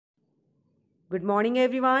Good morning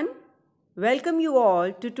everyone. Welcome you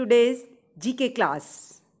all to today's GK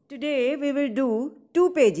class. Today we will do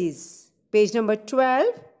two pages. Page number 12,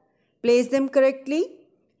 place them correctly,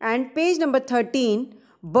 and page number 13,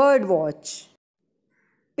 bird watch.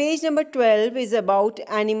 Page number 12 is about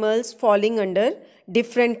animals falling under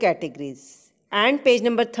different categories. And page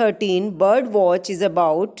number 13, bird watch, is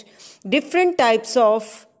about different types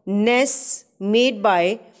of nests made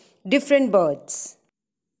by different birds.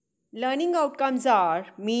 Learning outcomes are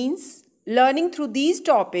means learning through these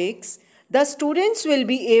topics, the students will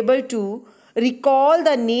be able to recall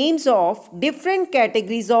the names of different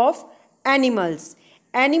categories of animals.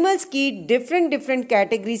 Animals की different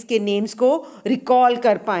categories के names को recall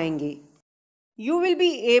कर पाएंगे. You will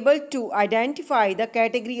be able to identify the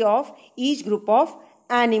category of each group of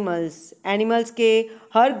animals. Animals के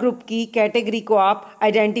हर group की category को आप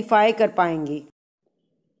identify कर पाएंगे.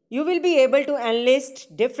 You will be able to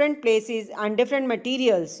enlist different places and different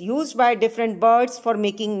materials used by different birds for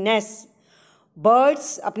making nests.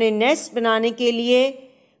 Birds अपने nests बनाने के लिए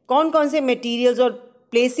कौन कौन से materials और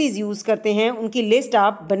places use करते हैं उनकी list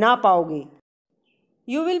आप बना पाओगे.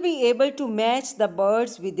 You will be able to match the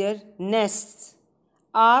birds with their nests.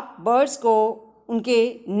 आप birds को उनके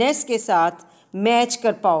nest के साथ match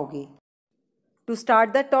कर पाओगे. To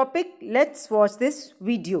start the topic, let's watch this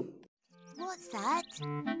video. What's that?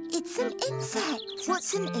 It's an insect.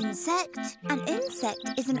 What's an insect? An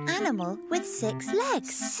insect is an animal with 6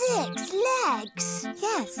 legs. 6 legs?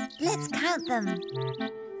 Yes, let's count them.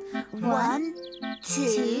 1,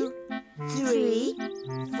 2, 3,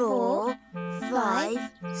 4,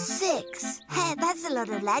 5, 6. Hey, that's a lot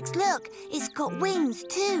of legs. Look, it's got wings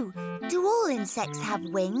too. Do all insects have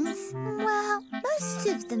wings? Well, most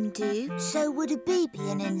of them do. So would a bee be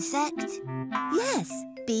an insect? Yes.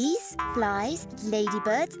 Bees, flies,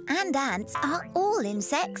 ladybirds and ants are all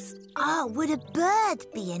insects. Oh, would a bird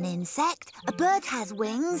be an insect? A bird has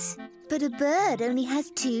wings. But a bird only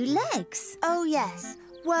has 2 legs. Oh, yes.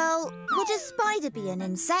 Well, would a spider be an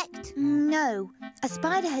insect? No. A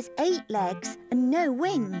spider has 8 legs and no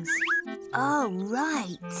wings. Oh,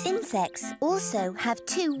 right. Insects also have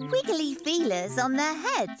 2 wiggly feelers on their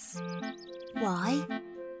heads. Why?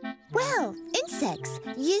 Well, insects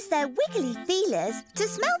use their wiggly feelers to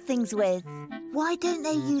smell things with. Why don't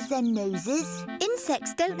they use their noses?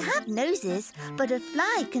 Insects don't have noses, but a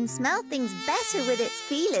fly can smell things better with its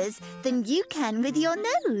feelers than you can with your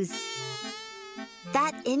nose.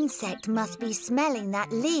 That insect must be smelling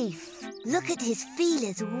that leaf. Look at his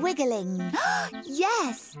feelers wiggling.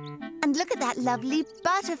 Yes! And look at that lovely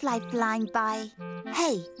butterfly flying by.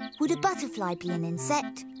 Hey, would a butterfly be an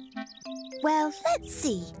insect? Well, let's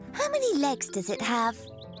see. How many legs does it have?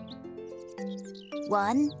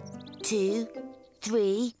 1, 2,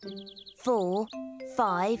 3, 4,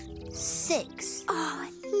 5, 6. Oh,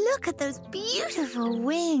 look at those beautiful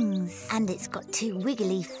wings. And it's got 2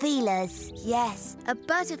 wiggly feelers. Yes, a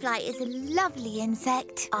butterfly is a lovely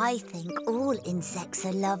insect. I think all insects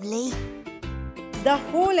are lovely. The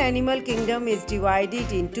whole animal kingdom is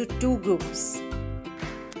divided into 2 groups.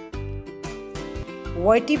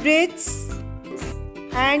 Vertebrates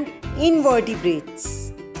and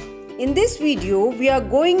invertebrates. In this video, we are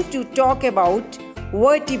going to talk about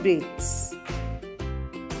vertebrates.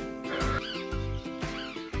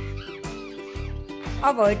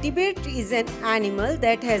 A vertebrate is an animal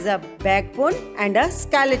that has a backbone and a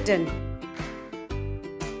skeleton.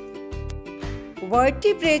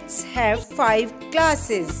 Vertebrates have 5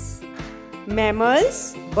 classes: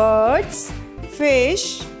 mammals, birds,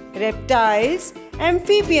 fish, reptiles,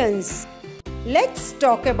 amphibians. Let's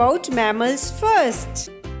talk about mammals first.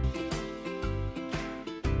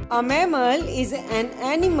 A mammal is an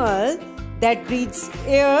animal that breathes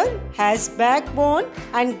air, has backbone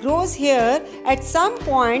and grows hair at some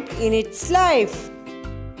point in its life.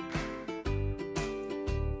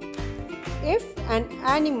 If an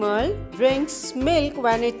animal drinks milk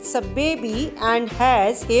when it's a baby and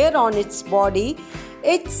has hair on its body,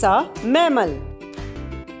 it's a mammal.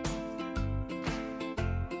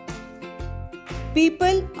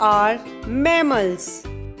 People are mammals.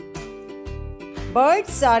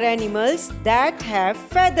 Birds are animals that have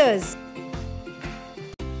feathers.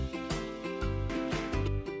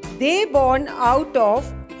 They born out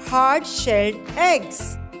of hard-shelled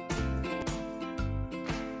eggs.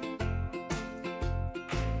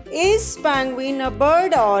 Is penguin a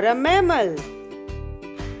bird or a mammal?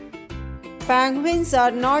 Penguins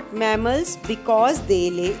are not mammals because they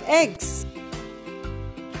lay eggs.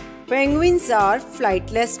 Penguins are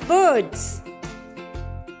flightless birds.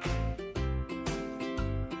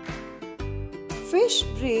 Fish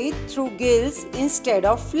breathe through gills instead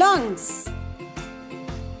of lungs.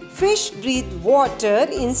 fish breathe water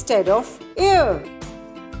instead of air.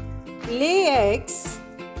 Lay eggs,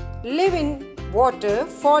 live in water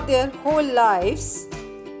for their whole lives,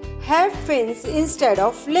 have fins instead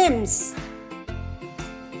of limbs.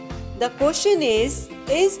 The question is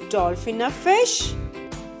dolphin a fish?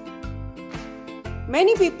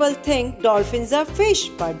 Many people think dolphins are fish,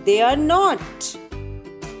 but they are not.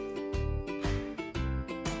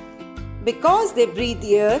 Because they breathe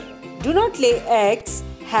air, do not lay eggs,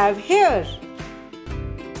 have hair.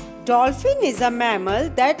 Dolphin is a mammal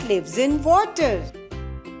that lives in water.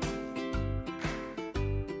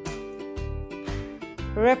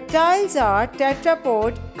 Reptiles are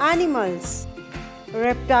tetrapod animals.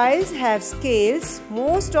 Reptiles have scales.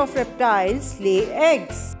 Most of reptiles lay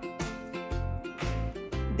eggs.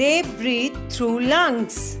 They breathe through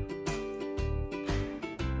lungs.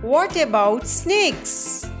 What about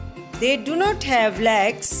snakes? They do not have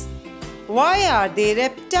legs. Why are they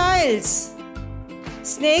reptiles?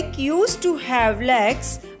 Snake used to have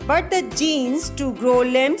legs, but the genes to grow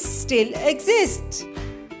limbs still exist.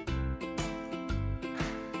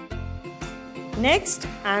 Next,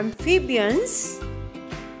 amphibians.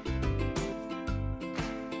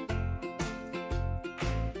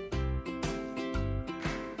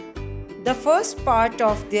 The first part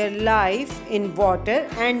of their life in water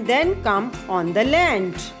and then come on the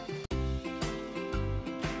land.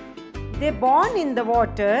 They born in the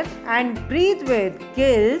water and breathe with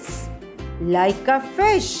gills like a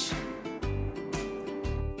fish.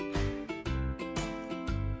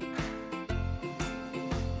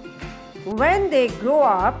 When they grow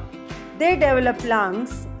up, they develop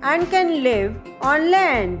lungs and can live on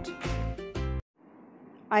land.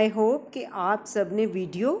 I hope कि आप सब ने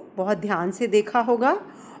video बहुत ध्यान से देखा होगा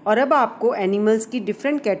और अब आपको एनिमल्स की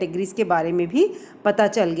डिफरेंट कैटेगरीज के बारे में भी पता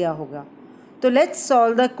चल गया होगा. तो let's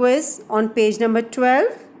solve the quiz on page number 12.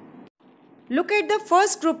 Look at the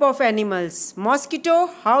first group of animals, mosquito,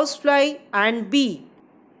 house fly and B.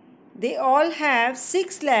 They all have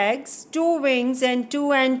 6 legs, 2 wings and 2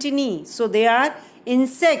 antennae. So they are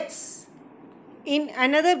insects. In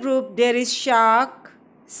another group there is shark,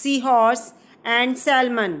 seahorse and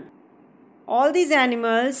salmon. All these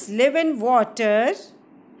animals live in water,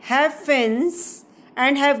 have fins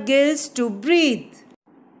and have gills to breathe.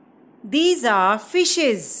 These are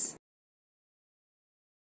fishes.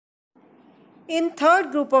 In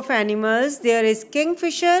third group of animals there is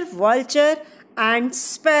kingfisher, vulture and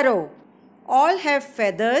sparrow. All have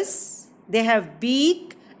feathers, they have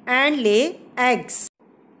beak and lay eggs.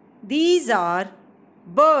 These are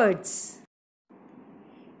birds.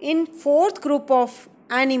 In fourth group of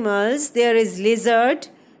animals there is lizard,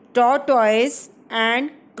 tortoise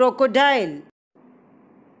and crocodile.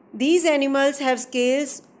 These animals have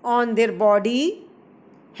scales on their body,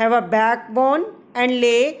 have a backbone and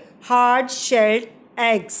lay hard-shelled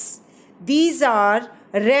eggs. These are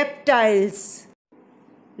reptiles.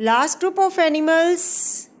 Last group of animals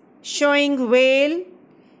showing whale,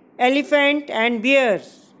 elephant and bear.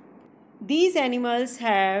 These animals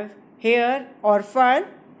have hair or fur,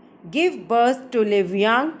 give birth to live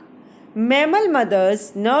young. Mammal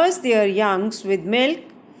mothers nurse their youngs with milk.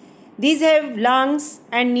 These have lungs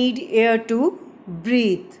and need air to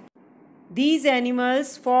breathe. These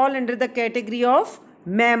animals fall under the category of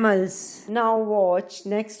mammals. Now watch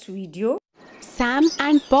next video. Sam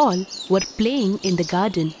and Paul were playing in the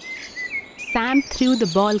garden. Sam threw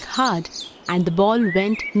the ball hard and the ball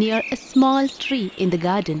went near a small tree in the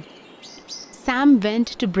garden. Sam went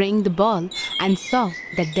to bring the ball and saw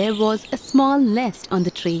that there was a small nest on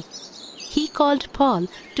the tree. He called Paul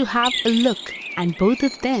to have a look and both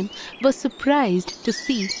of them were surprised to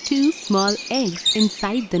see 2 small eggs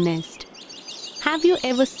inside the nest. Have you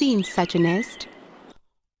ever seen such a nest?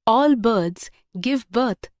 All birds give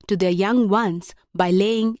birth to their young ones by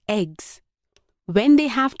laying eggs. When they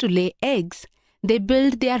have to lay eggs, they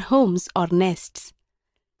build their homes or nests.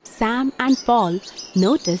 Sam and Paul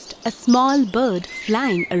noticed a small bird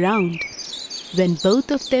flying around. When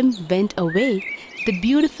both of them went away, the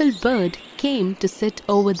beautiful bird came to sit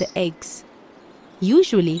over the eggs.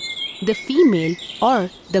 Usually, the female or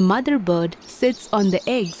the mother bird sits on the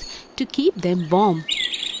eggs to keep them warm.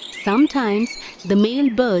 Sometimes, the male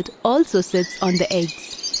bird also sits on the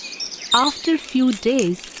eggs. After few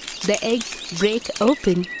days, the eggs break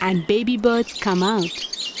open and baby birds come out.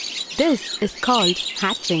 This is called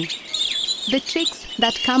hatching. The chicks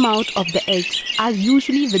that come out of the eggs are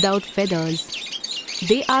usually without feathers.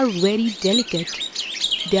 They are very delicate.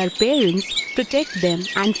 Their parents protect them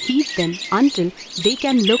and feed them until they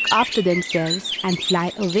can look after themselves and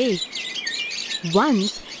fly away.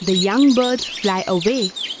 Once the young birds fly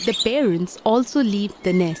away, The parents also leave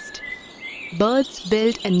the nest. Birds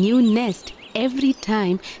build a new nest every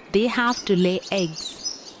time they have to lay eggs.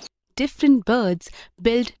 Different birds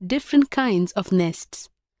build different kinds of nests.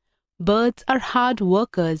 Birds are hard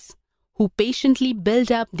workers who patiently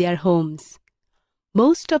build up their homes.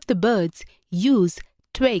 Most of the birds use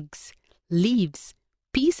twigs, leaves,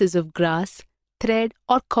 pieces of grass, thread,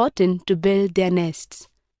 or cotton to build their nests.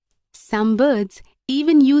 Some birds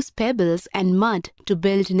even use pebbles and mud to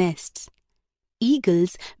build nests.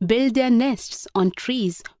 Eagles build their nests on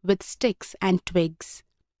trees with sticks and twigs.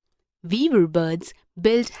 Weaver birds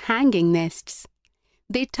build hanging nests.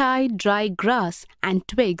 They tie dry grass and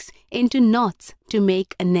twigs into knots to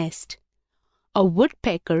make a nest. A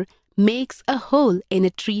woodpecker makes a hole in a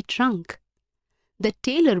tree trunk. The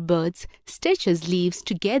tailor birds stitches leaves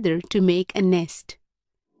together to make a nest.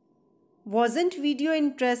 Wasn't video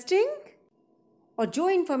interesting? और जो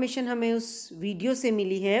information हमें उस video से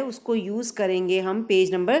मिली है उसको use करेंगे हम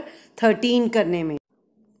page number 13 करने में.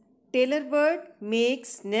 Tailor bird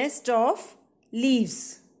makes nest of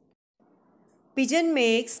leaves. Pigeon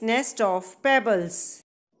makes nest of pebbles.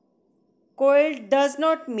 Coil does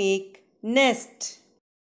not make nest.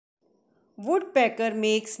 Woodpecker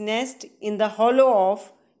makes nest in the hollow of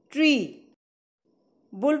tree.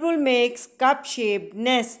 Bulbul makes cup-shaped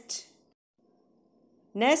nest.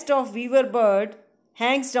 Nest of weaver bird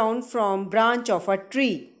hangs down from branch of a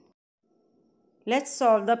tree. Let's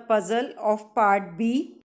solve the puzzle of part B.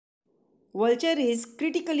 Vulture is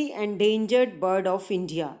critically endangered bird of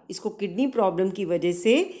India. इसको kidney problem की वजह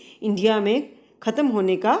से India में ख़त्म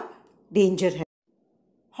होने का danger है.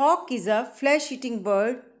 Hawk is a flesh-eating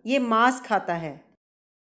bird. ये मांस खाता है.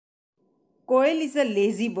 कोयल इज़ अ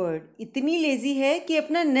लेज़ी बर्ड. इतनी लेज़ी है कि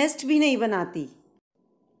अपना नेस्ट भी नहीं बनाती.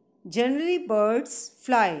 Generally birds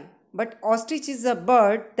fly, but ostrich is a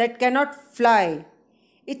bird that cannot fly.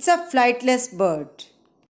 It's a flightless bird.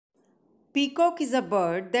 Peacock is a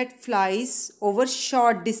bird that flies over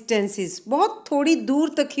short distances. बहुत थोड़ी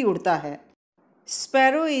दूर तक ही उड़ता है.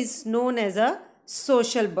 Sparrow is known as a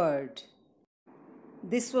social bird.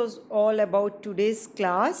 This was all about today's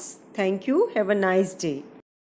class. Thank you. Have a nice day.